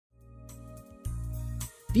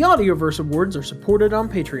The Audioverse Awards are supported on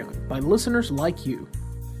Patreon by listeners like you.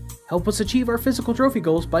 Help us achieve our physical trophy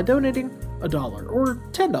goals by donating $1 or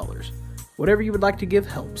 $10. Whatever you would like to give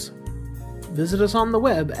helps. Visit us on the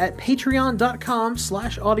web at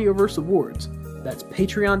patreon.com/audioverseawards. That's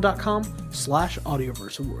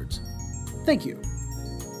patreon.com/audioverseawards. Thank you.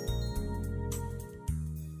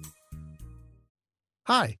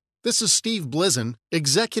 Hi, this is Steve Blizin,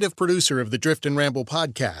 executive producer of the Drift and Ramble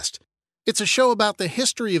podcast. It's a show about the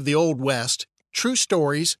history of the Old West, true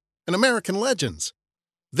stories, and American legends.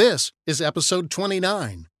 This is episode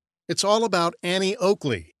 29. It's all about Annie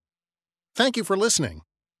Oakley. Thank you for listening.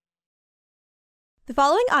 The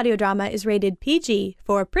following audio drama is rated PG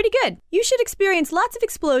for pretty good. You should experience lots of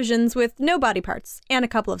explosions with no body parts and a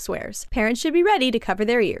couple of swears. Parents should be ready to cover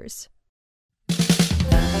their ears.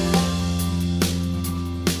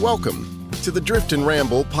 Welcome to the Drift and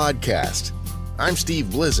Ramble podcast. I'm Steve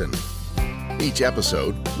Blizin. Each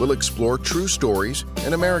episode will explore true stories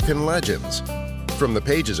and American legends. From the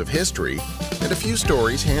pages of history and a few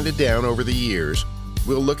stories handed down over the years,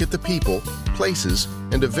 we'll look at the people, places,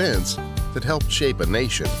 and events that helped shape a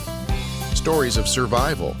nation. Stories of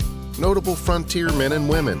survival, notable frontier men and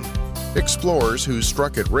women, explorers who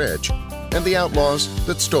struck it rich, and the outlaws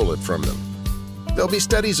that stole it from them. There'll be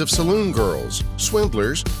studies of saloon girls,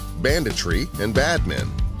 swindlers, banditry, and bad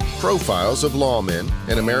men, profiles of lawmen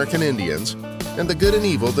and American Indians, and the good and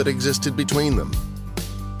evil that existed between them.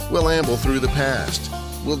 We'll amble through the past.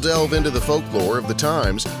 We'll delve into the folklore of the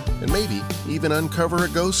times and maybe even uncover a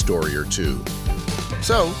ghost story or two.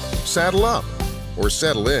 So, saddle up or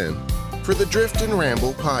settle in for the Drift and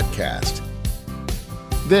Ramble podcast.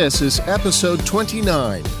 This is episode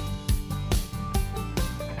 29.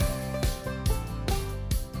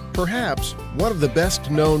 Perhaps one of the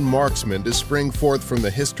best-known marksmen to spring forth from the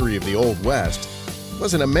history of the Old West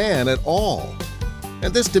wasn't a man at all.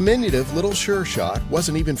 And this diminutive little sure shot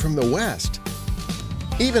wasn't even from the West.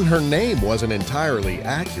 Even her name wasn't entirely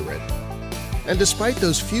accurate. And despite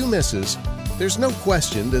those few misses, there's no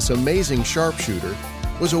question this amazing sharpshooter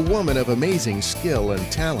was a woman of amazing skill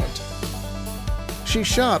and talent. She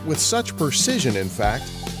shot with such precision, in fact,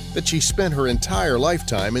 that she spent her entire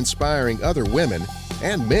lifetime inspiring other women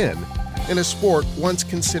and men in a sport once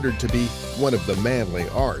considered to be one of the manly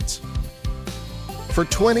arts. For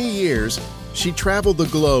 20 years, she traveled the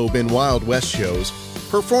globe in Wild West shows,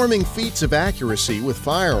 performing feats of accuracy with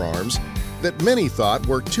firearms that many thought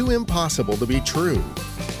were too impossible to be true.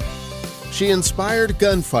 She inspired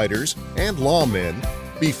gunfighters and lawmen,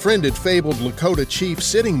 befriended fabled Lakota chief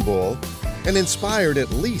Sitting Bull, and inspired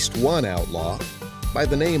at least one outlaw by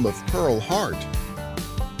the name of Pearl Hart.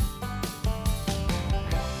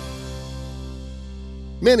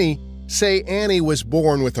 Many say Annie was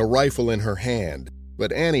born with a rifle in her hand,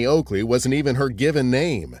 but Annie Oakley wasn't even her given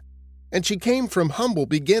name, and she came from humble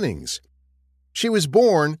beginnings. She was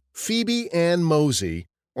born Phoebe Ann Mosey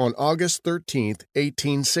on August 13,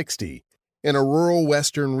 1860, in a rural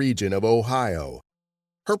western region of Ohio.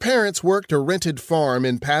 Her parents worked a rented farm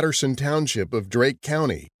in Patterson Township of Drake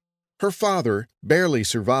County. Her father barely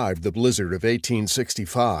survived the blizzard of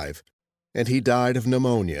 1865, and he died of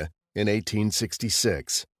pneumonia in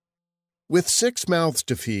 1866. With 6 mouths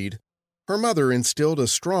to feed, her mother instilled a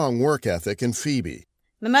strong work ethic in Phoebe.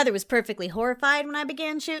 My mother was perfectly horrified when I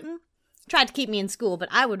began shooting. Tried to keep me in school, but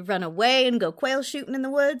I would run away and go quail shooting in the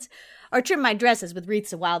woods, or trim my dresses with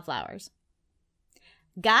wreaths of wildflowers.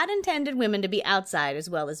 God intended women to be outside as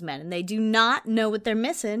well as men, and they do not know what they're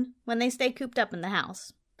missing when they stay cooped up in the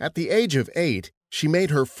house. At the age of 8, she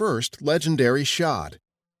made her first legendary shot.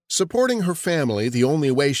 Supporting her family the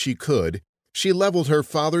only way she could, she leveled her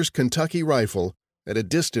father's Kentucky rifle at a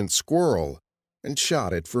distant squirrel and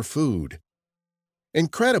shot it for food.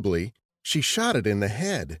 Incredibly, she shot it in the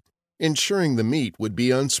head, ensuring the meat would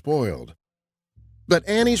be unspoiled. But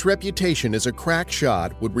Annie's reputation as a crack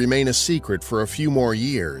shot would remain a secret for a few more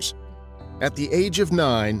years. At the age of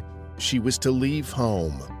 9, she was to leave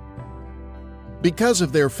home. Because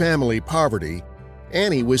of their family poverty,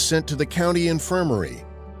 Annie was sent to the county infirmary,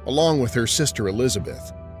 along with her sister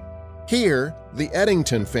Elizabeth. Here, the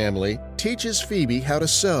Eddington family teaches Phoebe how to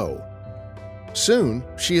sew. Soon,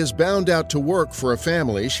 she is bound out to work for a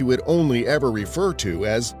family she would only ever refer to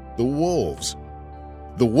as the Wolves.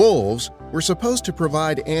 The Wolves were supposed to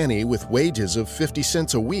provide Annie with wages of 50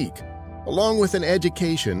 cents a week, along with an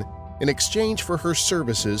education in exchange for her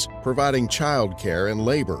services providing childcare and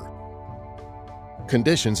labor.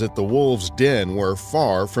 Conditions at the Wolves' den were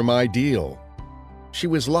far from ideal. She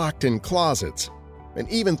was locked in closets and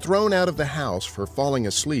even thrown out of the house for falling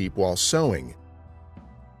asleep while sewing.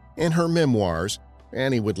 In her memoirs,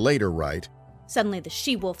 Annie would later write, Suddenly the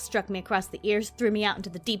she-wolf struck me across the ears, threw me out into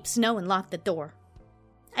the deep snow, and locked the door.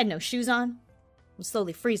 I had no shoes on, was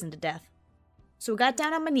slowly freezing to death. So I got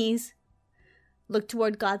down on my knees, looked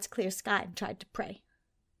toward God's clear sky, and tried to pray.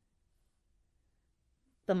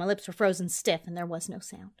 But my lips were frozen stiff, and there was no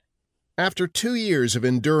sound. After 2 years of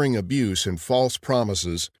enduring abuse and false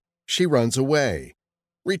promises, she runs away,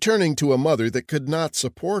 returning to a mother that could not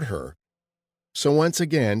support her. So once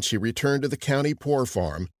again, she returned to the county poor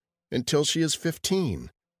farm until she is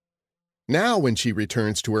 15. Now, when she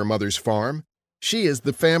returns to her mother's farm, she is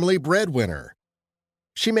the family breadwinner.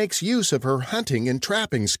 She makes use of her hunting and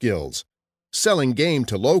trapping skills, selling game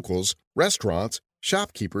to locals, restaurants,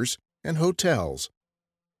 shopkeepers, and hotels.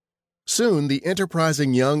 Soon, the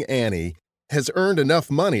enterprising young Annie has earned enough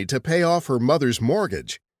money to pay off her mother's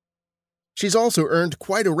mortgage. She's also earned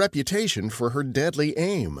quite a reputation for her deadly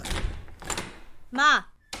aim. Ma,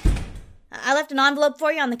 I left an envelope for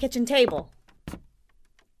you on the kitchen table.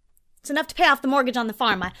 It's enough to pay off the mortgage on the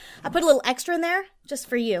farm. I put a little extra in there just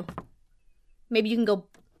for you. Maybe you can go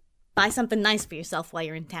buy something nice for yourself while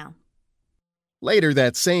you're in town. Later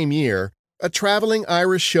that same year, a traveling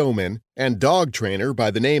Irish showman and dog trainer by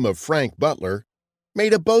the name of Frank Butler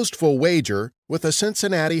made a boastful wager with a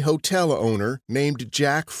Cincinnati hotel owner named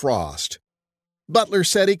Jack Frost. Butler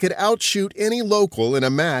said he could outshoot any local in a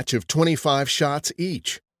match of 25 shots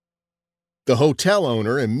each. The hotel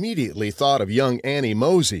owner immediately thought of young Annie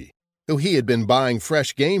Mosey, who he had been buying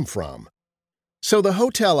fresh game from. So the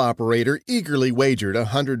hotel operator eagerly wagered a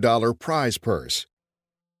 $100 prize purse.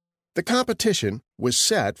 The competition was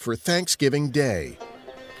set for Thanksgiving Day.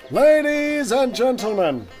 Ladies and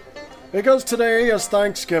gentlemen, because today is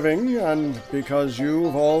Thanksgiving, and because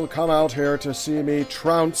you've all come out here to see me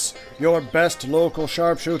trounce your best local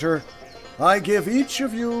sharpshooter, I give each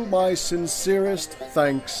of you my sincerest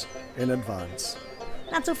thanks in advance.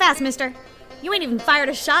 Not so fast, mister. You ain't even fired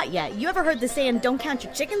a shot yet. You ever heard the saying, don't count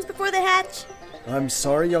your chickens before they hatch? I'm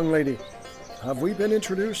sorry, young lady. Have we been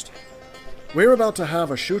introduced? We're about to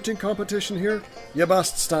have a shooting competition here. You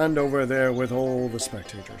must stand over there with all the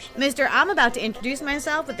spectators. Mister, I'm about to introduce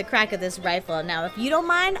myself with the crack of this rifle. Now, if you don't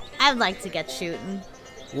mind, I'd like to get shooting.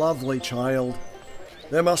 Lovely child.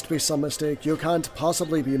 There must be some mistake. You can't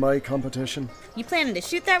possibly be my competition. You planning to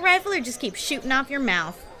shoot that rifle or just keep shooting off your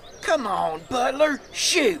mouth? Come on, Butler,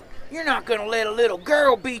 shoot. You're not gonna let a little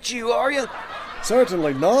girl beat you, are you?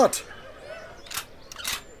 Certainly not.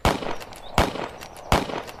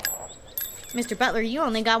 Mr. Butler, you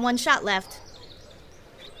only got one shot left.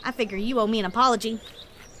 I figure you owe me an apology.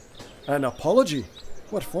 An apology?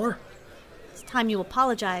 What for? It's time you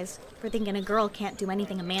apologize for thinking a girl can't do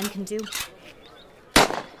anything a man can do.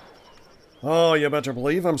 Oh, you better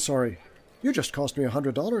believe I'm sorry. You just cost me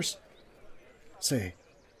 $100. Say,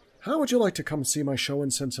 how would you like to come see my show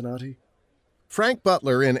in Cincinnati? Frank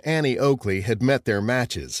Butler and Annie Oakley had met their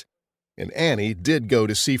matches, and Annie did go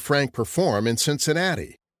to see Frank perform in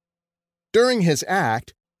Cincinnati. During his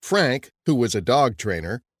act, Frank, who was a dog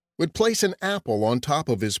trainer, would place an apple on top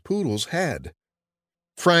of his poodle's head.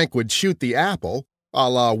 Frank would shoot the apple, a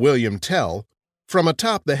la William Tell, from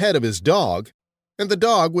atop the head of his dog, and the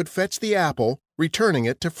dog would fetch the apple, returning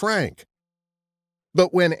it to Frank.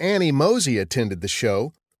 But when Annie Mosey attended the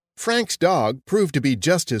show, Frank's dog proved to be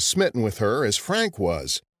just as smitten with her as Frank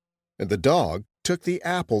was, and the dog took the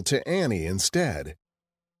apple to Annie instead.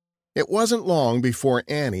 It wasn't long before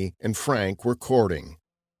Annie and Frank were courting.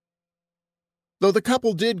 Though the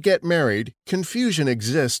couple did get married, confusion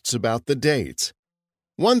exists about the dates.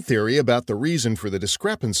 One theory about the reason for the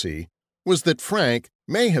discrepancy was that Frank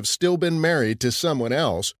may have still been married to someone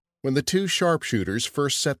else when the two sharpshooters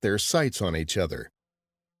first set their sights on each other.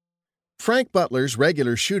 Frank Butler's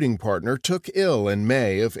regular shooting partner took ill in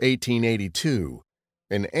May of 1882,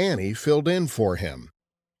 and Annie filled in for him,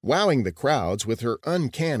 wowing the crowds with her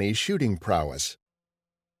uncanny shooting prowess.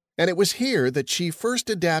 And it was here that she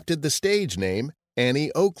first adapted the stage name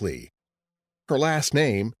Annie Oakley, her last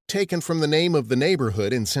name taken from the name of the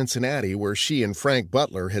neighborhood in Cincinnati where she and Frank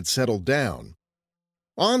Butler had settled down.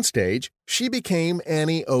 On stage, she became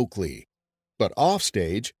Annie Oakley, but off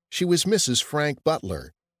stage, she was Mrs. Frank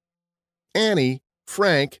Butler. Annie,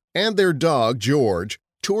 Frank, and their dog, George,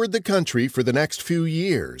 toured the country for the next few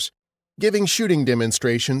years, giving shooting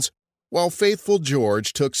demonstrations, while faithful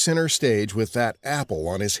George took center stage with that apple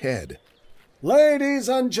on his head. Ladies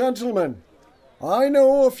and gentlemen, I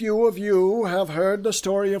know a few of you have heard the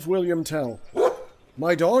story of William Tell.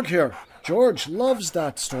 My dog here, George, loves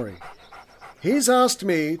that story. He's asked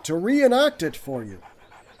me to reenact it for you.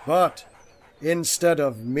 But instead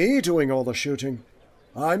of me doing all the shooting,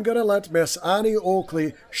 I'm going to let Miss Annie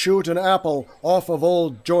Oakley shoot an apple off of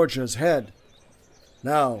old George's head.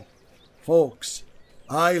 Now, folks,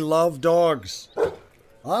 I love dogs.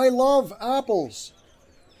 I love apples.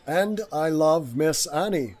 And I love Miss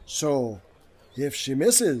Annie, so if she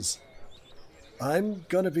misses, I'm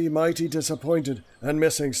gonna be mighty disappointed and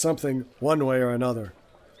missing something one way or another.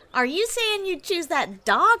 Are you saying you'd choose that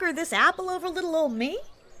dog or this apple over little old me?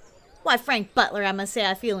 Why, Frank Butler, I must say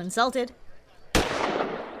I feel insulted.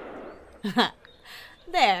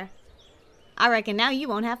 There. I reckon now you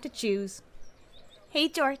won't have to choose. Hey,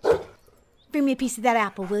 George, bring me a piece of that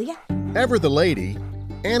apple, will ya? Ever the lady,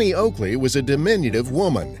 Annie Oakley was a diminutive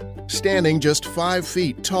woman, standing just 5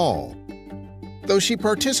 feet tall. Though she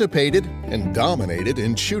participated and dominated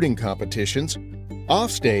in shooting competitions,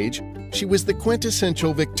 offstage, she was the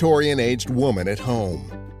quintessential Victorian-aged woman at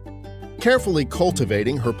home. Carefully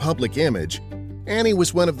cultivating her public image, Annie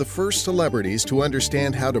was one of the first celebrities to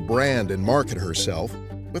understand how to brand and market herself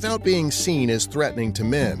without being seen as threatening to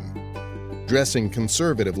men. Dressing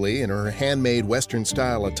conservatively in her handmade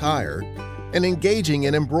Western-style attire and engaging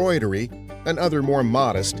in embroidery and other more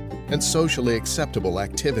modest and socially acceptable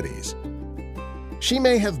activities. She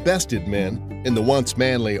may have bested men in the once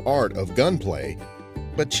manly art of gunplay,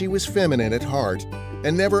 but she was feminine at heart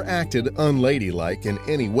and never acted unladylike in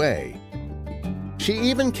any way. She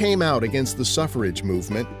even came out against the suffrage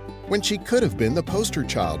movement when she could have been the poster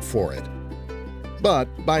child for it. But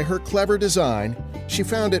by her clever design, she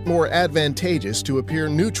found it more advantageous to appear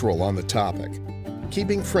neutral on the topic,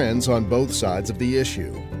 keeping friends on both sides of the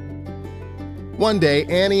issue. One day,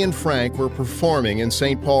 Annie and Frank were performing in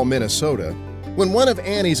St. Paul, Minnesota, when one of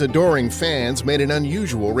Annie's adoring fans made an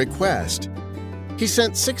unusual request. He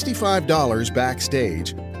sent $65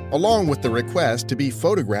 backstage, along with the request to be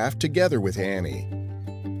photographed together with Annie.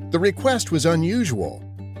 The request was unusual,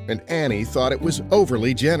 and Annie thought it was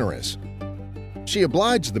overly generous. She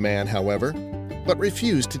obliged the man, however, but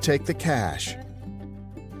refused to take the cash.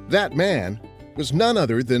 That man was none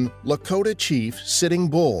other than Lakota Chief Sitting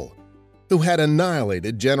Bull, who had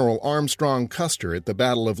annihilated General Armstrong Custer at the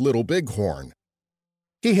Battle of Little Bighorn.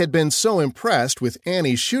 He had been so impressed with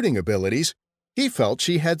Annie's shooting abilities, he felt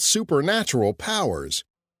she had supernatural powers.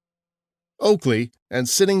 Oakley and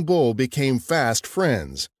Sitting Bull became fast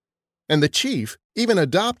friends, and the chief even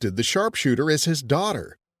adopted the sharpshooter as his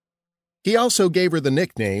daughter. He also gave her the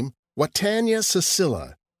nickname Watanya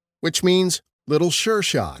Cecilia, which means Little Sure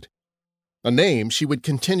Shot, a name she would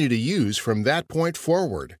continue to use from that point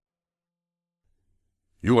forward.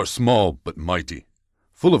 You are small but mighty,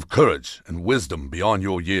 full of courage and wisdom beyond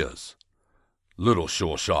your years. Little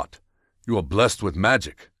Sure Shot, you are blessed with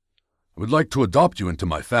magic. I would like to adopt you into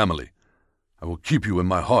my family. I will keep you in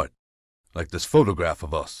my heart, like this photograph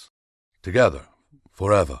of us, together,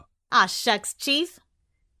 forever. Aw, shucks, Chief.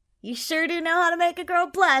 You sure do know how to make a girl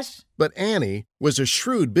blush. But Annie was a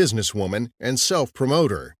shrewd businesswoman and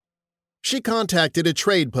self-promoter. She contacted a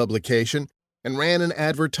trade publication and ran an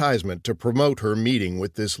advertisement to promote her meeting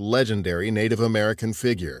with this legendary Native American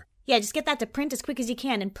figure. Yeah, just get that to print as quick as you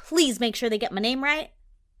can, and please make sure they get my name right.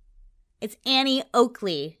 It's Annie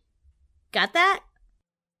Oakley. Got that?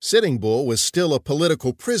 Sitting Bull was still a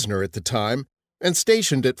political prisoner at the time and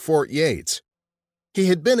stationed at Fort Yates. He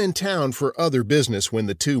had been in town for other business when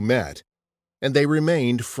the two met, and they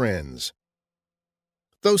remained friends.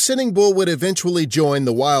 Though Sitting Bull would eventually join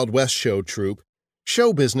the Wild West show troupe,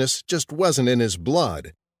 show business just wasn't in his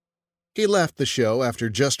blood. He left the show after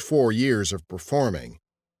just 4 years of performing.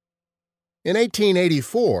 In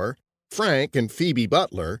 1884, Frank and Phoebe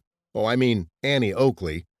Butler, Annie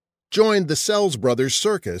Oakley, joined the Sells Brothers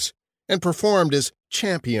Circus and performed as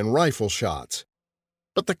champion rifle shots.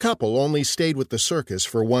 But the couple only stayed with the circus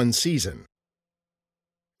for 1 season.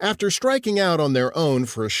 After striking out on their own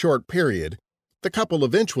for a short period, the couple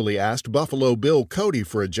eventually asked Buffalo Bill Cody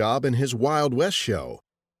for a job in his Wild West show.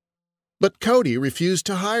 But Cody refused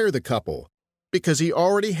to hire the couple because he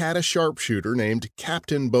already had a sharpshooter named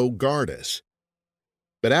Captain Bogardus.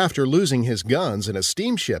 But after losing his guns in a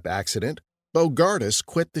steamship accident, Bogardus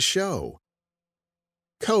quit the show.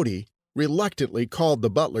 Cody reluctantly called the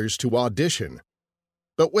Butlers to audition,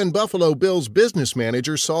 but when Buffalo Bill's business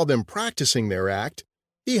manager saw them practicing their act,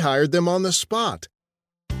 he hired them on the spot.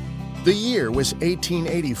 The year was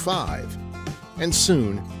 1885, and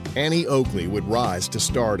soon Annie Oakley would rise to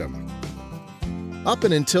stardom. Up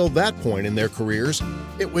and until that point in their careers,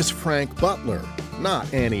 it was Frank Butler,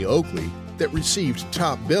 not Annie Oakley, that received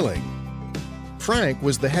top billing. Frank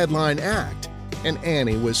was the headline act, and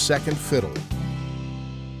Annie was second fiddle.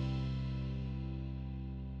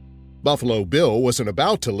 Buffalo Bill wasn't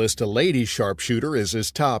about to list a lady sharpshooter as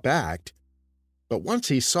his top act, but once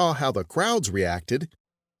he saw how the crowds reacted,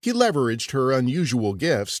 he leveraged her unusual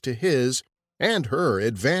gifts to his and her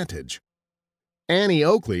advantage. Annie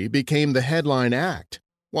Oakley became the headline act,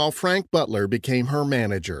 while Frank Butler became her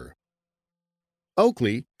manager.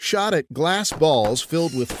 Oakley shot at glass balls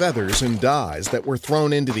filled with feathers and dyes that were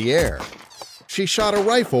thrown into the air. She shot a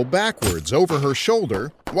rifle backwards over her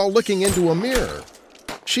shoulder while looking into a mirror.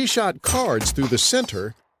 She shot cards through the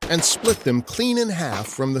center and split them clean in half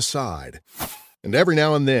from the side. And every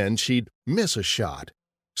now and then she'd miss a shot,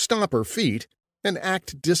 stomp her feet, and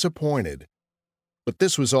act disappointed. But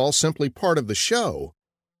this was all simply part of the show.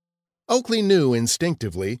 Oakley knew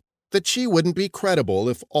instinctively that she wouldn't be credible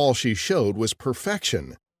if all she showed was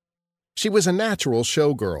perfection. She was a natural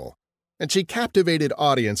showgirl, and she captivated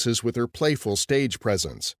audiences with her playful stage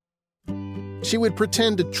presence. She would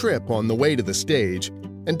pretend to trip on the way to the stage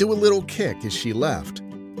and do a little kick as she left.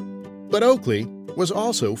 But Oakley was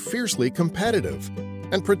also fiercely competitive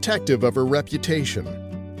and protective of her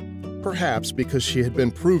reputation, perhaps because she had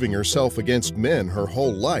been proving herself against men her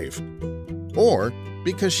whole life, or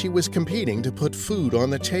because she was competing to put food on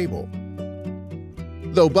the table.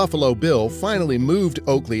 Though Buffalo Bill finally moved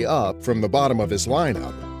Oakley up from the bottom of his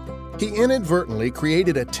lineup, he inadvertently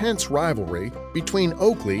created a tense rivalry between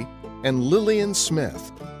Oakley and Lillian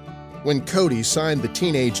Smith when Cody signed the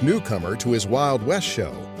teenage newcomer to his Wild West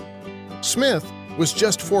show. Smith was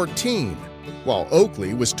just 14, while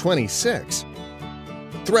Oakley was 26.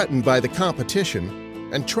 Threatened by the competition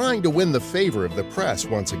and trying to win the favor of the press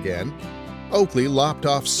once again, Oakley lopped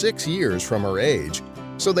off 6 years from her age,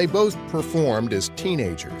 so they both performed as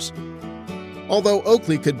teenagers. Although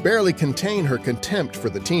Oakley could barely contain her contempt for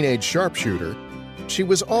the teenage sharpshooter, she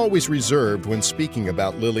was always reserved when speaking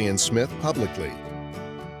about Lillian Smith publicly.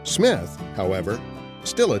 Smith, however,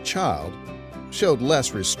 still a child, showed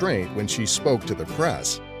less restraint when she spoke to the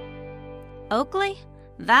press. Oakley?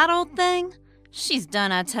 That old thing? She's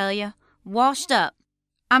done, I tell you. Washed up.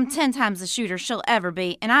 I'm 10 times the shooter she'll ever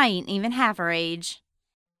be, and I ain't even half her age.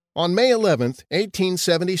 On May 11,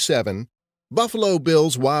 1877, Buffalo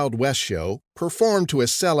Bill's Wild West show performed to a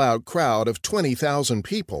sellout crowd of 20,000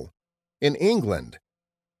 people in England.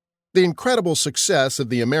 The incredible success of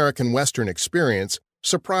the American Western experience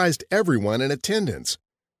surprised everyone in attendance,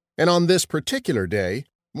 and on this particular day,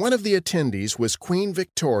 one of the attendees was Queen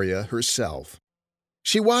Victoria herself.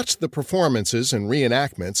 She watched the performances and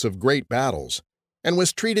reenactments of great battles, and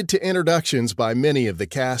was treated to introductions by many of the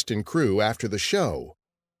cast and crew after the show.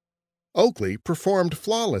 Oakley performed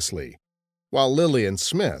flawlessly, while Lillian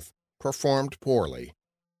Smith performed poorly.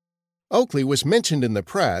 Oakley was mentioned in the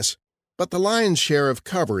press, but the lion's share of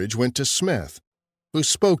coverage went to Smith, who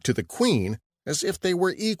spoke to the Queen as if they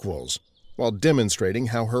were equals, while demonstrating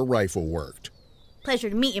how her rifle worked. Pleasure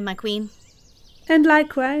to meet you, my queen. And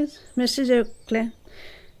likewise, Mrs. Oakley.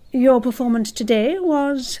 Your performance today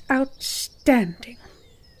was outstanding.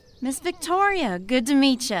 Miss Victoria, good to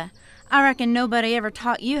meet you. I reckon nobody ever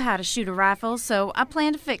taught you how to shoot a rifle, so I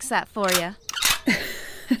plan to fix that for you.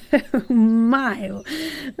 My,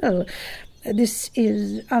 well, this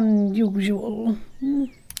is unusual.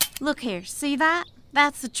 Look here, see that?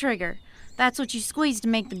 That's the trigger. That's what you squeeze to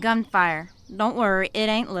make the gun fire. Don't worry, it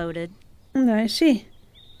ain't loaded. I see.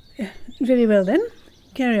 Very well then.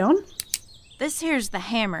 Carry on. This here's the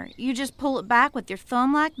hammer. You just pull it back with your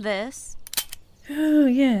thumb like this. Oh,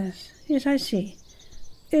 yes. Yes, I see.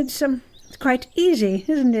 It's quite easy,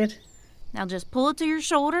 isn't it? Now just pull it to your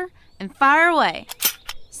shoulder and fire away.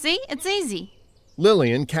 See? It's easy.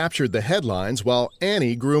 Lillian captured the headlines while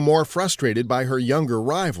Annie grew more frustrated by her younger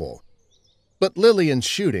rival. But Lillian's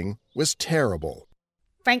shooting was terrible.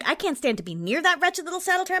 Frank, I can't stand to be near that wretched little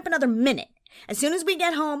saddle tramp another minute. As soon as we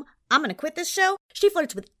get home, I'm gonna quit this show. She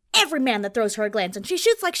flirts with every man that throws her a glance, and she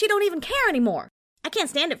shoots like she don't even care anymore. I can't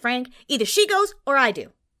stand it, Frank. Either she goes or I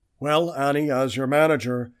do. Well, Annie, as your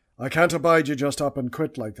manager, I can't abide you just up and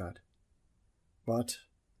quit like that. But,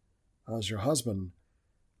 as your husband,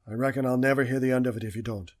 I reckon I'll never hear the end of it if you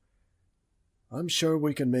don't. I'm sure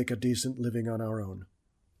we can make a decent living on our own.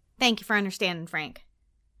 Thank you for understanding, Frank.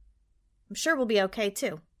 I'm sure we'll be okay,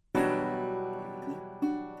 too.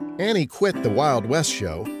 Annie quit the Wild West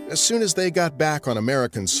show as soon as they got back on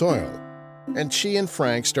American soil, and she and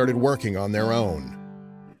Frank started working on their own.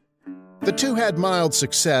 The two had mild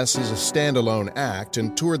success as a standalone act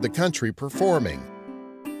and toured the country performing.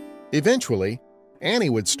 Eventually,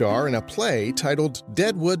 Annie would star in a play titled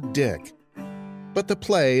Deadwood Dick. But the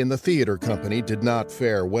play and the theater company did not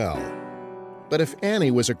fare well. But if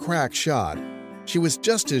Annie was a crack shot, she was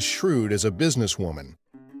just as shrewd as a businesswoman,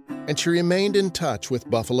 and she remained in touch with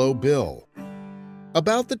Buffalo Bill.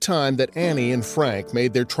 About the time that Annie and Frank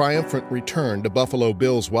made their triumphant return to Buffalo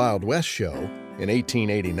Bill's Wild West show in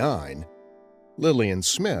 1889, Lillian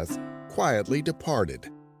Smith quietly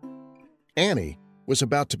departed. Annie was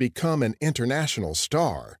about to become an international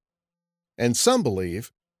star, and some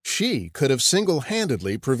believe she could have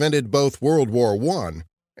single-handedly prevented both World War I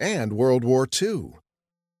and World War II.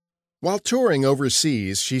 While touring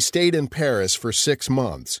overseas, she stayed in Paris for 6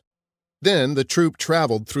 months. Then the troupe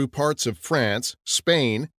traveled through parts of France,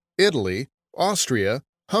 Spain, Italy, Austria,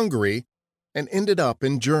 Hungary, and ended up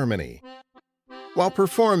in Germany. While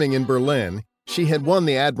performing in Berlin, she had won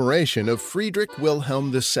the admiration of Friedrich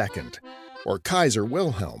Wilhelm II, or Kaiser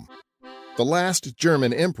Wilhelm, the last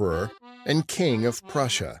German emperor and king of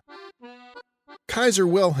Prussia. Kaiser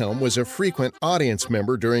Wilhelm was a frequent audience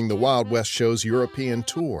member during the Wild West show's European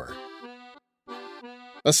tour.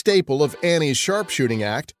 A staple of Annie's sharpshooting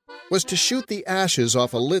act was to shoot the ashes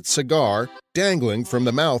off a lit cigar dangling from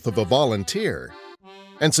the mouth of a volunteer.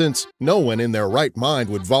 And since no one in their right mind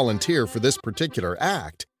would volunteer for this particular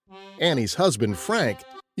act, Annie's husband Frank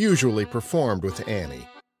usually performed with Annie.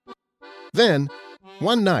 Then,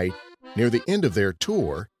 one night, near the end of their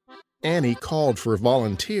tour, Annie called for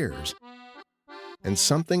volunteers, and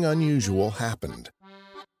something unusual happened.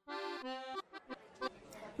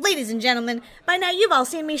 Ladies and gentlemen, by now you've all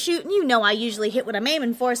seen me shoot, and you know I usually hit what I'm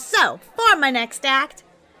aiming for, so, for my next act,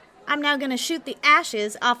 I'm now going to shoot the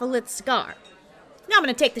ashes off a lit cigar. Now I'm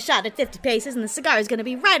going to take the shot at 50 paces, and the cigar is going to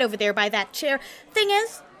be right over there by that chair. Thing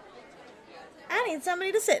is, I need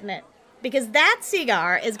somebody to sit in it, because that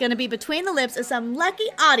cigar is going to be between the lips of some lucky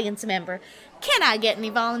audience member. Can I get any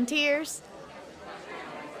volunteers?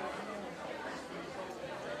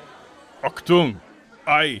 Achtung!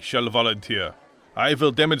 I shall volunteer. I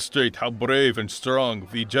will demonstrate how brave and strong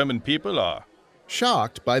the German people are.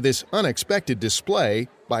 Shocked by this unexpected display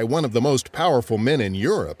by one of the most powerful men in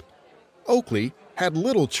Europe, Oakley had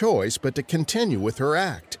little choice but to continue with her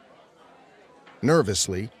act.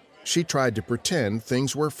 Nervously, she tried to pretend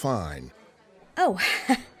things were fine. Oh,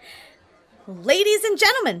 ladies and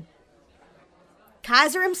gentlemen,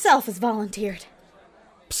 Kaiser himself has volunteered.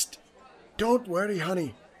 Psst! Don't worry,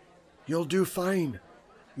 honey. You'll do fine.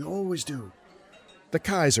 You always do. The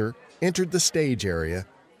Kaiser entered the stage area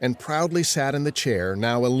and proudly sat in the chair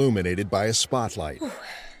now illuminated by a spotlight.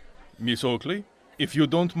 Miss Oakley, if you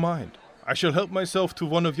don't mind, I shall help myself to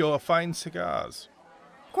one of your fine cigars.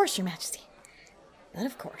 Of course, Your Majesty. But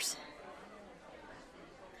of course.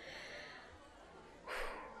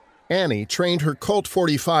 Annie trained her Colt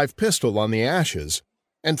 .45 pistol on the ashes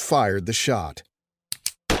and fired the shot.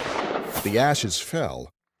 The ashes fell,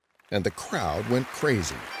 and the crowd went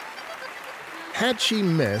crazy. Had she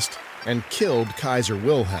missed and killed Kaiser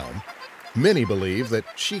Wilhelm, many believe that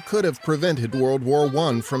she could have prevented World War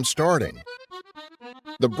I from starting.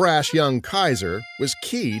 The brash young Kaiser was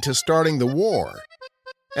key to starting the war,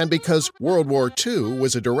 and because World War II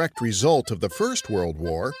was a direct result of the First World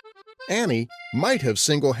War, Annie might have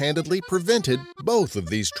single-handedly prevented both of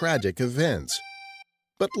these tragic events.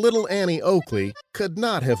 But little Annie Oakley could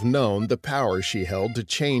not have known the power she held to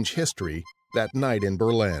change history that night in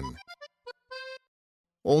Berlin.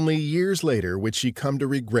 Only years later would she come to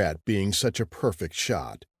regret being such a perfect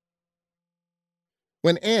shot.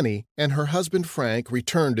 When Annie and her husband Frank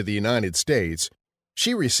returned to the United States,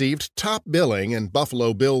 she received top billing in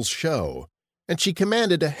Buffalo Bill's show, and she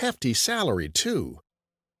commanded a hefty salary, too.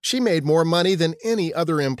 She made more money than any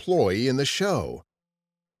other employee in the show.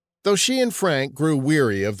 Though she and Frank grew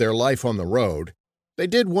weary of their life on the road, they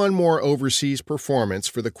did one more overseas performance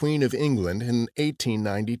for the Queen of England in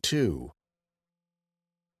 1892.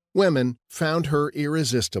 Women found her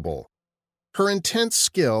irresistible. Her intense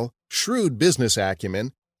skill, shrewd business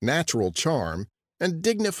acumen, natural charm, and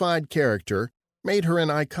dignified character made her an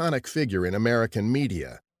iconic figure in American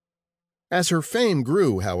media. As her fame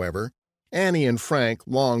grew, however, Annie and Frank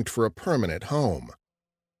longed for a permanent home.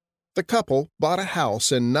 The couple bought a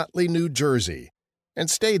house in Nutley, New Jersey, and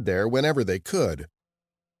stayed there whenever they could.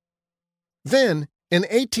 Then, in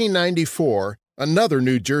 1894, another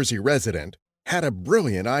New Jersey resident had a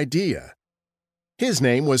brilliant idea. His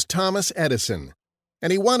name was Thomas Edison,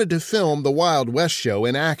 and he wanted to film the Wild West show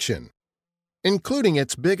in action, including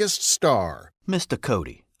its biggest star. Mr.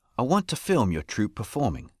 Cody, I want to film your troupe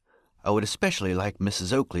performing. I would especially like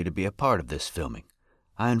Mrs. Oakley to be a part of this filming.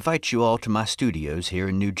 I invite you all to my studios here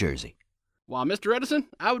in New Jersey. Why, Mr. Edison,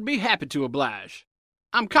 I would be happy to oblige.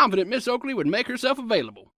 I'm confident Miss Oakley would make herself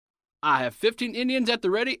available. I have 15 Indians at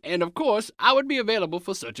the ready, and of course, I would be available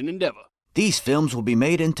for such an endeavor. These films will be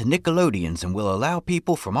made into Nickelodeons and will allow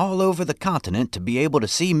people from all over the continent to be able to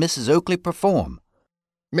see Mrs. Oakley perform.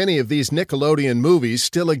 Many of these Nickelodeon movies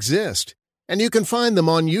still exist, and you can find them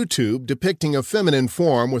on YouTube depicting a feminine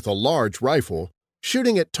form with a large rifle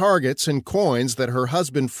shooting at targets and coins that her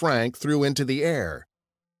husband Frank threw into the air.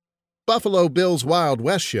 Buffalo Bill's Wild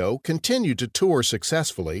West show continued to tour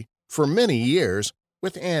successfully for many years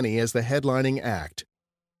with Annie as the headlining act.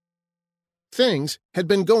 Things had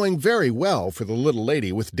been going very well for the little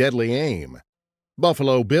lady with deadly aim.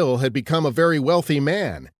 Buffalo Bill had become a very wealthy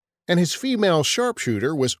man, and his female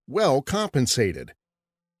sharpshooter was well compensated.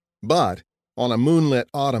 But on a moonlit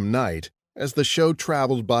autumn night, as the show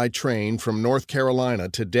traveled by train from North Carolina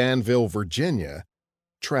to Danville, Virginia,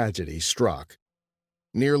 tragedy struck,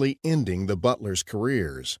 nearly ending the Butlers'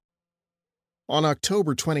 careers. On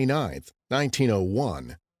October 29,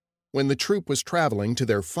 1901, when the troupe was traveling to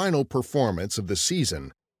their final performance of the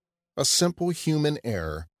season, a simple human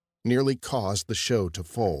error nearly caused the show to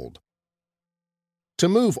fold. To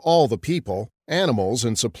move all the people, animals,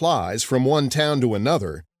 and supplies from one town to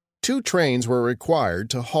another, 2 trains were required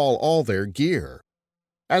to haul all their gear.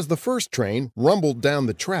 As the first train rumbled down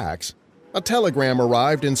the tracks, a telegram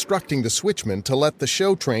arrived instructing the switchman to let the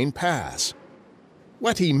show train pass.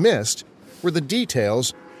 What he missed were the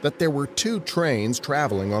details that there were 2 trains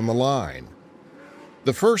traveling on the line.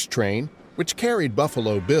 The first train, which carried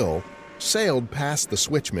Buffalo Bill, sailed past the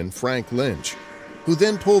switchman Frank Lynch, who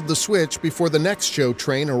then pulled the switch before the next show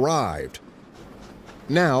train arrived.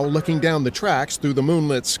 Now, looking down the tracks through the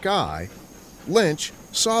moonlit sky, Lynch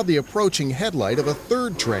saw the approaching headlight of a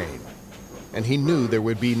 3rd train, and he knew there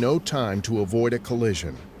would be no time to avoid a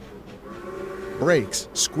collision. Brakes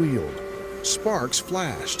squealed, sparks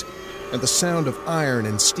flashed, and the sound of iron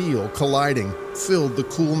and steel colliding filled the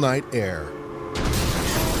cool night air.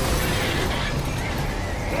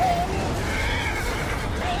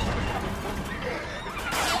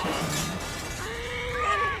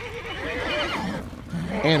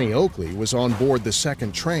 Annie Oakley was on board the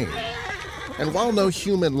second train, and while no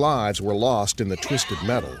human lives were lost in the twisted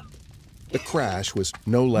metal, the crash was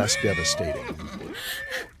no less devastating.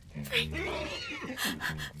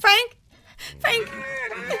 Frank! Frank!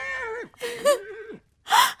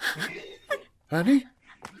 Annie?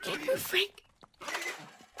 I can't move, Frank.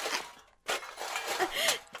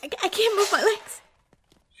 I can't move my legs.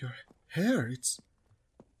 Your hair, it's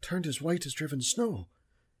turned as white as driven snow.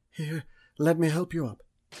 Here, let me help you up.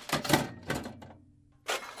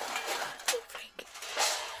 Frank.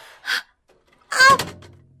 Ow!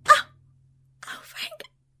 Ow! Ow, Frank.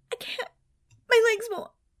 I can't. My legs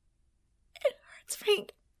won't. It hurts,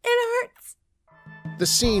 Frank. It hurts. The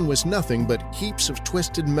scene was nothing but heaps of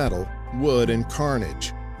twisted metal, wood, and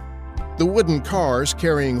carnage. The wooden cars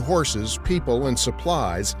carrying horses, people, and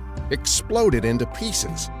supplies exploded into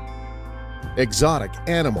pieces. Exotic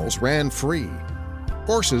animals ran free.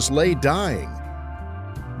 Horses lay dying.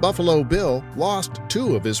 Buffalo Bill lost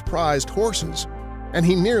 2 of his prized horses, and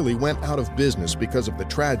he nearly went out of business because of the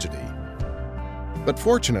tragedy. But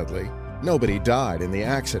fortunately, nobody died in the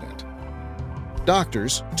accident.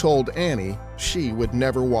 Doctors told Annie she would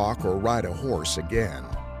never walk or ride a horse again.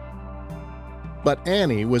 But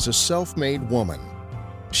Annie was a self-made woman.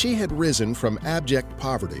 She had risen from abject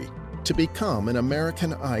poverty to become an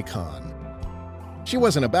American icon. She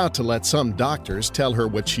wasn't about to let some doctors tell her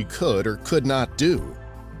what she could or could not do.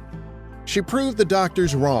 She proved the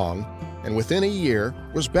doctors wrong, and within a year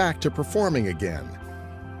was back to performing again.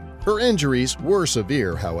 Her injuries were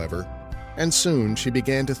severe, however, and soon she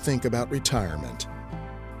began to think about retirement.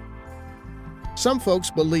 Some folks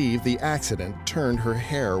believe the accident turned her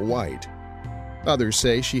hair white. Others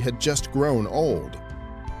say she had just grown old.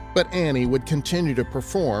 But Annie would continue to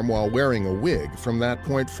perform while wearing a wig from that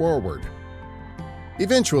point forward.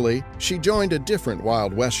 Eventually, she joined a different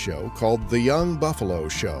Wild West show called The Young Buffalo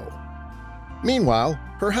Show. Meanwhile,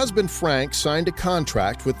 her husband Frank signed a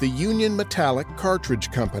contract with the Union Metallic Cartridge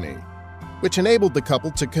Company, which enabled the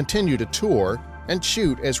couple to continue to tour and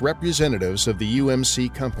shoot as representatives of the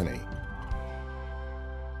UMC company.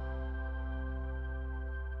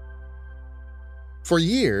 For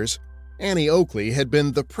years, Annie Oakley had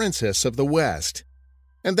been the princess of the West,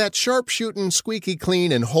 and that sharpshooting, squeaky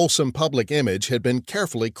clean, and wholesome public image had been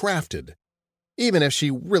carefully crafted, even if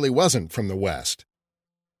she really wasn't from the West.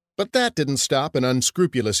 But that didn't stop an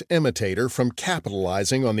unscrupulous imitator from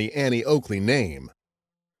capitalizing on the Annie Oakley name.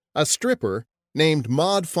 A stripper named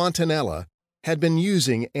Maud Fontanella had been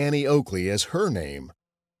using Annie Oakley as her name.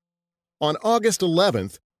 On August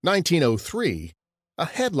 11, 1903, a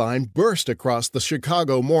headline burst across the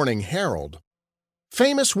Chicago Morning Herald.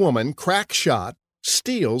 Famous woman crack shot,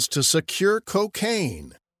 steals to secure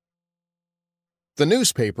cocaine. The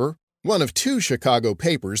newspaper, one of 2 Chicago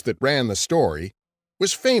papers that ran the story,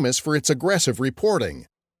 was famous for its aggressive reporting.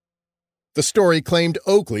 The story claimed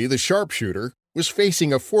Oakley, the sharpshooter, was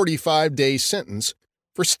facing a 45-day sentence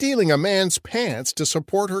for stealing a man's pants to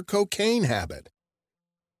support her cocaine habit.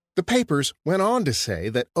 The papers went on to say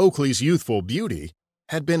that Oakley's youthful beauty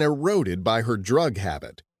had been eroded by her drug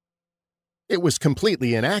habit. It was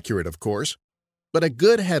completely inaccurate, of course, but a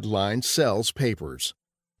good headline sells papers.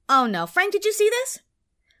 Oh no, Frank, did you see this?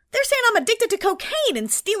 They're saying I'm addicted to cocaine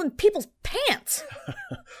and stealing people's pants.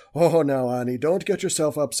 Oh, now, Annie, don't get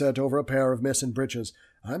yourself upset over a pair of missing breeches.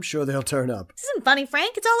 I'm sure they'll turn up. This isn't funny,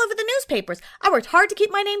 Frank. It's all over the newspapers. I worked hard to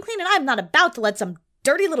keep my name clean, and I'm not about to let some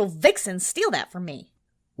dirty little vixen steal that from me.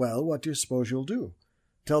 Well, what do you suppose you'll do?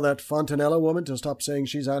 Tell that Fontanella woman to stop saying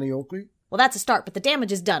she's Annie Oakley? Well, that's a start, but the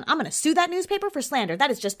damage is done. I'm going to sue that newspaper for slander.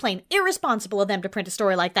 That is just plain irresponsible of them to print a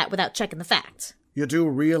story like that without checking the facts. You do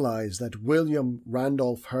realize that William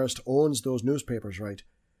Randolph Hearst owns those newspapers, right?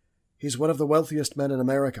 He's one of the wealthiest men in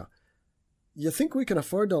America. You think we can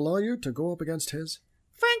afford a lawyer to go up against his?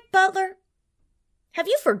 Frank Butler, have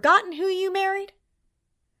you forgotten who you married?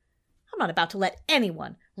 I'm not about to let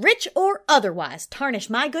anyone, rich or otherwise, tarnish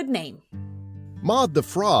my good name. Maud the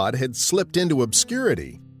Fraud had slipped into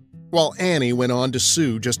obscurity, while Annie went on to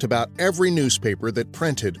sue just about every newspaper that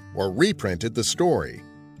printed or reprinted the story.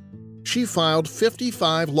 She filed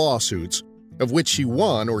 55 lawsuits, of which she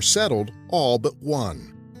won or settled all but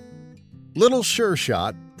one. Little Sure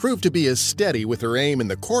Shot proved to be as steady with her aim in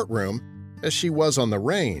the courtroom as she was on the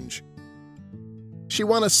range. She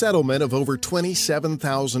won a settlement of over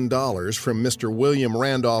 $27,000 from Mr. William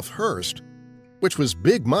Randolph Hearst, which was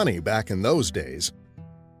big money back in those days.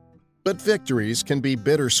 But victories can be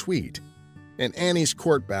bittersweet, and Annie's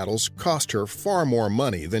court battles cost her far more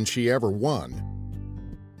money than she ever won.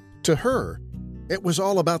 To her, it was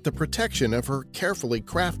all about the protection of her carefully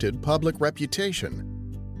crafted public reputation.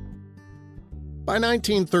 By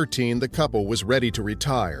 1913, the couple was ready to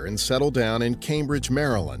retire and settle down in Cambridge,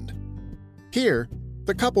 Maryland. Here,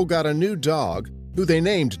 the couple got a new dog, who they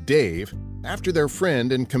named Dave, after their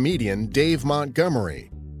friend and comedian Dave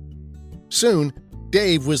Montgomery. Soon,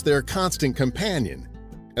 Dave was their constant companion,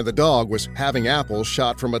 and the dog was having apples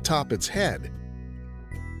shot from atop its head.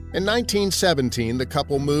 In 1917, the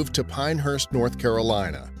couple moved to Pinehurst, North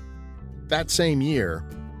Carolina. That same year,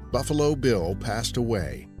 Buffalo Bill passed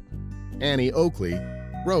away. Annie Oakley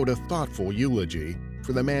wrote a thoughtful eulogy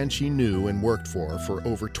for the man she knew and worked for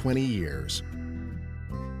over 20 years.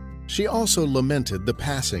 She also lamented the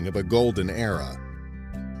passing of a golden era.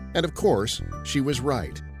 And of course, she was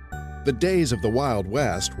right. The days of the Wild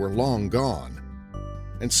West were long gone,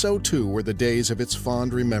 and so too were the days of its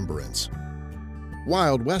fond remembrance.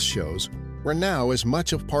 Wild West shows were now as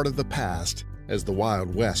much a part of the past as the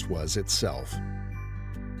Wild West was itself.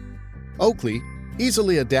 Oakley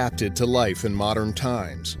easily adapted to life in modern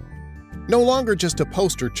times. No longer just a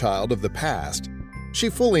poster child of the past, she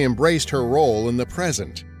fully embraced her role in the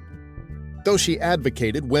present. Though she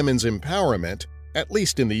advocated women's empowerment, at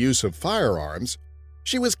least in the use of firearms,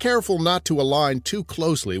 she was careful not to align too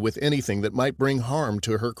closely with anything that might bring harm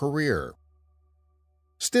to her career.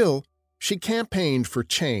 Still, she campaigned for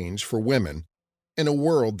change for women in a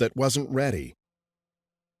world that wasn't ready.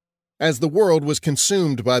 As the world was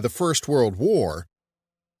consumed by the First World War,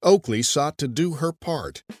 Oakley sought to do her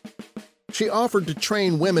part. She offered to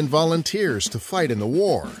train women volunteers to fight in the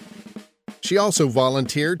war. She also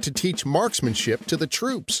volunteered to teach marksmanship to the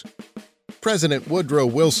troops. President Woodrow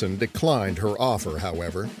Wilson declined her offer,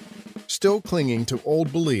 however, still clinging to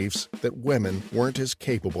old beliefs that women weren't as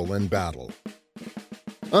capable in battle.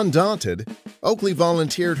 Undaunted, Oakley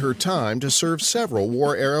volunteered her time to serve several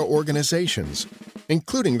war-era organizations,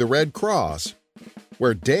 including the Red Cross,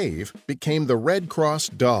 where Dave became the Red Cross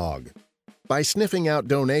dog by sniffing out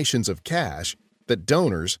donations of cash that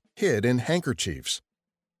donors hid in handkerchiefs.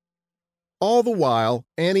 All the while,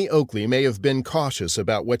 Annie Oakley may have been cautious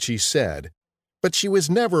about what she said, but she was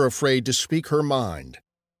never afraid to speak her mind.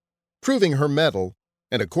 Proving her mettle,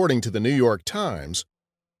 and according to the New York Times,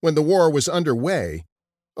 when the war was underway,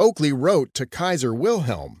 Oakley wrote to Kaiser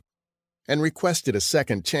Wilhelm and requested a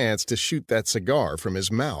second chance to shoot that cigar from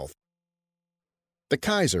his mouth. The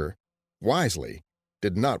Kaiser, wisely,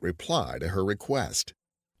 did not reply to her request.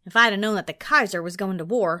 If I'd have known that the Kaiser was going to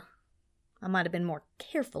war, I might have been more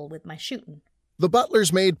careful with my shooting. The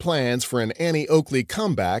Butlers made plans for an Annie Oakley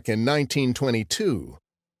comeback in 1922.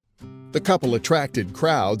 The couple attracted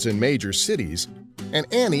crowds in major cities,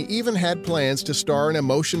 and Annie even had plans to star in a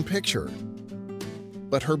motion picture.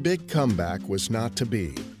 But her big comeback was not to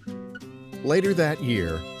be. Later that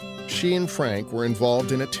year, she and Frank were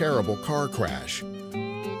involved in a terrible car crash.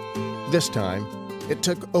 This time, it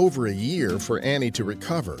took over a year for Annie to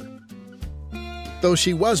recover. Though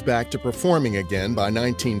she was back to performing again by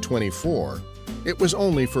 1924, It was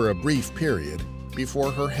only for a brief period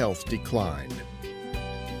before her health declined.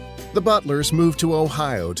 The Butlers moved to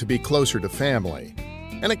Ohio to be closer to family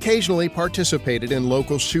and occasionally participated in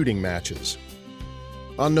local shooting matches.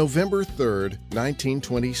 On November 3,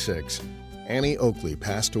 1926, Annie Oakley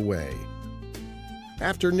passed away.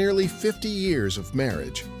 After nearly 50 years of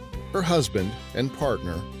marriage, her husband and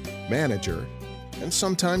partner, manager, and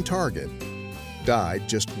sometime target died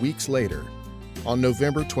just weeks later, on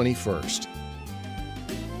November 21st.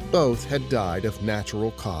 Both had died of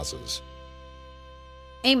natural causes.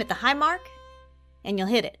 Aim at the high mark, and you'll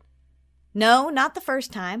hit it. No, not the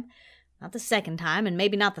first time, not the second time, and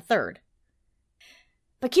maybe not the third.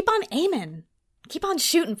 But keep on aiming. Keep on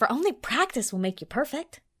shooting, for only practice will make you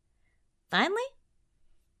perfect. Finally,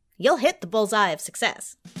 you'll hit the bullseye of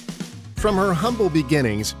success. From her humble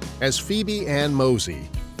beginnings as Phoebe Ann Mosey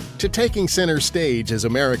to taking center stage as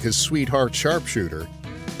America's sweetheart sharpshooter,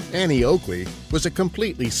 Annie Oakley was a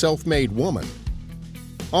completely self-made woman.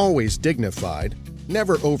 Always dignified,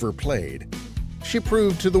 never overplayed, she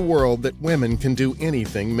proved to the world that women can do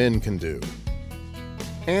anything men can do.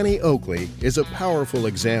 Annie Oakley is a powerful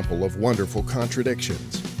example of wonderful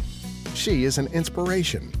contradictions. She is an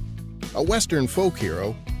inspiration, a Western folk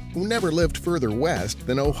hero who never lived further west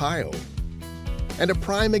than Ohio, and a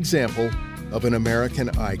prime example of an American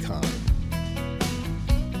icon.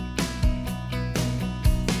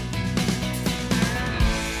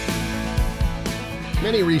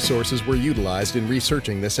 Many resources were utilized in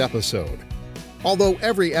researching this episode. Although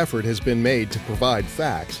every effort has been made to provide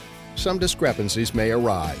facts, some discrepancies may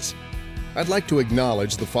arise. I'd like to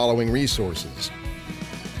acknowledge the following resources: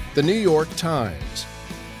 The New York Times,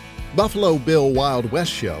 Buffalo Bill Wild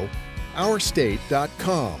West Show,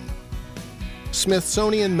 OurState.com,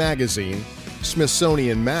 Smithsonian Magazine,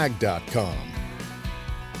 SmithsonianMag.com,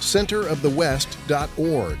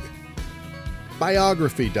 CenterOfTheWest.org,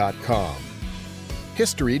 Biography.com,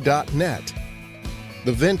 History.net,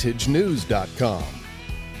 TheVintageNews.com,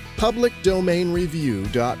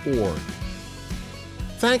 PublicDomainReview.org.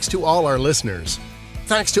 Thanks to all our listeners.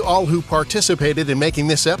 Thanks to all who participated in making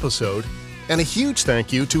this episode. And a huge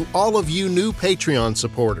thank you to all of you new Patreon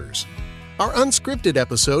supporters. Our unscripted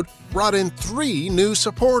episode brought in 3 new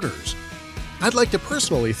supporters. I'd like to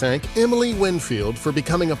personally thank Emily Winfield for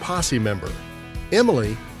becoming a Posse member.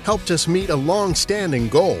 Emily helped us meet a long-standing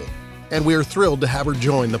goal, and we're thrilled to have her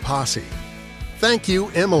join the Posse. Thank you,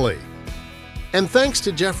 Emily. And thanks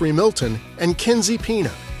to Jeffrey Milton and Kinsey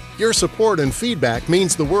Pina. Your support and feedback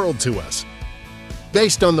means the world to us.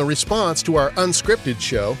 Based on the response to our unscripted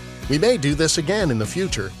show, we may do this again in the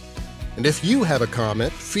future. And if you have a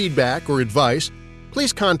comment, feedback, or advice,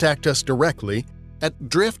 please contact us directly at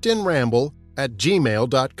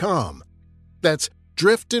driftandramble@gmail.com. That's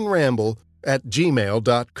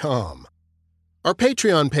driftandramble@gmail.com. Our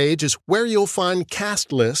Patreon page is where you'll find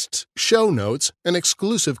cast lists, show notes, and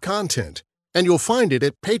exclusive content. And you'll find it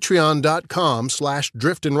at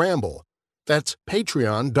patreon.com/driftandramble. That's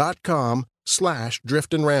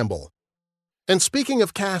patreon.com/driftandramble. And speaking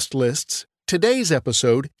of cast lists, today's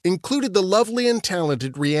episode included the lovely and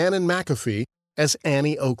talented Rhiannon McAfee as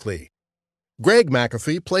Annie Oakley. Greg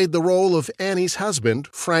McAfee played the role of Annie's husband,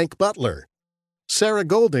 Frank Butler. Sarah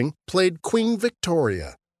Golding played Queen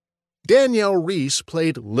Victoria. Danielle Reese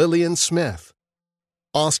played Lillian Smith.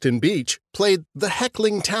 Austin Beach played the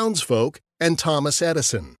heckling townsfolk and Thomas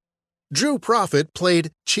Edison. Drew Prophet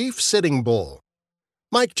played Chief Sitting Bull.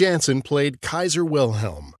 Mike Jansen played Kaiser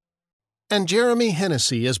Wilhelm. And Jeremy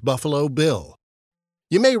Hennessy as Buffalo Bill.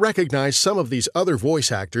 You may recognize some of these other voice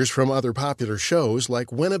actors from other popular shows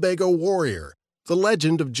like Winnebago Warrior, The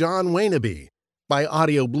Legend of John Waynaby, by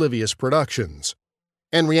Audioblivious Productions,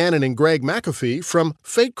 and Rhiannon and Greg McAfee from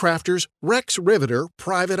Fate Crafters' Rex Riveter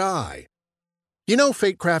Private Eye. You know,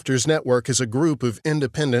 Fate Crafters Network is a group of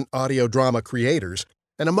independent audio drama creators,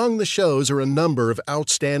 and among the shows are a number of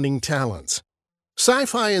outstanding talents.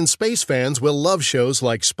 Sci-fi and space fans will love shows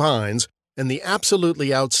like Spines and the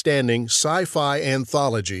absolutely outstanding sci-fi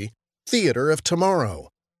anthology, Theater of Tomorrow.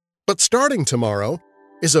 But starting tomorrow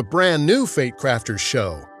is a brand new Fate Crafters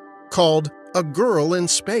show called A Girl in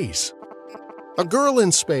Space. A Girl in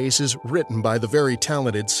Space is written by the very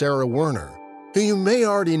talented Sarah Werner, who you may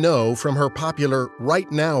already know from her popular Right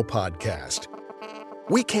Now podcast.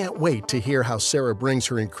 We can't wait to hear how Sarah brings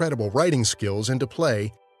her incredible writing skills into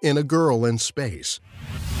play in A Girl in Space.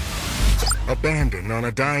 Abandoned on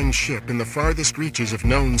a dying ship in the farthest reaches of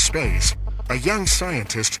known space, a young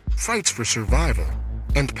scientist fights for survival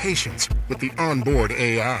and patience with the onboard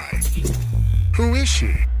AI. Who is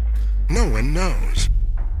she? No one knows.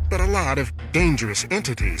 But a lot of dangerous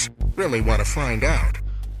entities really want to find out.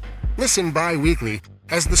 Listen bi-weekly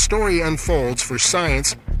as the story unfolds for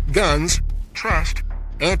science, guns, trust,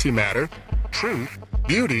 antimatter, truth,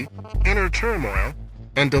 beauty, inner turmoil,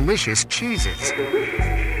 and delicious cheeses.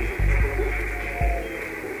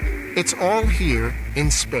 It's all here in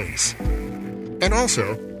space. And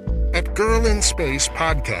also at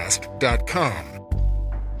girlinspacepodcast.com.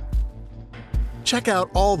 Check out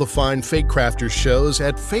all the fine Fate Crafters shows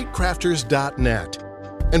at fatecrafters.net.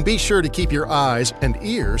 And be sure to keep your eyes and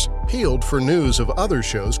ears peeled for news of other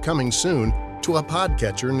shows coming soon to a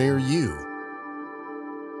podcatcher near you.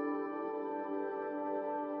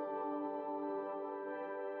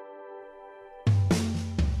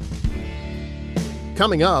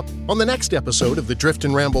 Coming up on the next episode of the Drift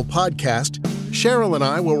and Ramble podcast, Cheryl and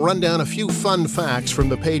I will run down a few fun facts from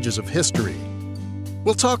the pages of history.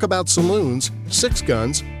 We'll talk about saloons, six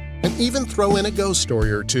guns, and even throw in a ghost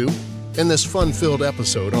story or two in this fun-filled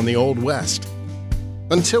episode on the Old West.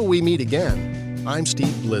 Until we meet again, I'm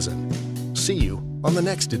Steve Blizzin. See you on the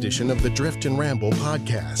next edition of the Drift and Ramble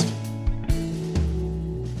podcast.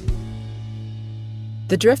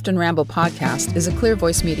 The Drift and Ramble podcast is a Clear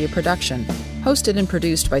Voice Media production, hosted and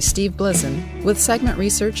produced by Steve Blizzin, with segment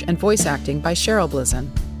research and voice acting by Cheryl Blizzin.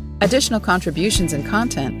 Additional contributions and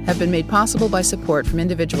content have been made possible by support from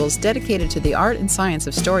individuals dedicated to the art and science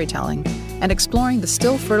of storytelling and exploring the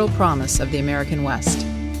still fertile promise of the American West.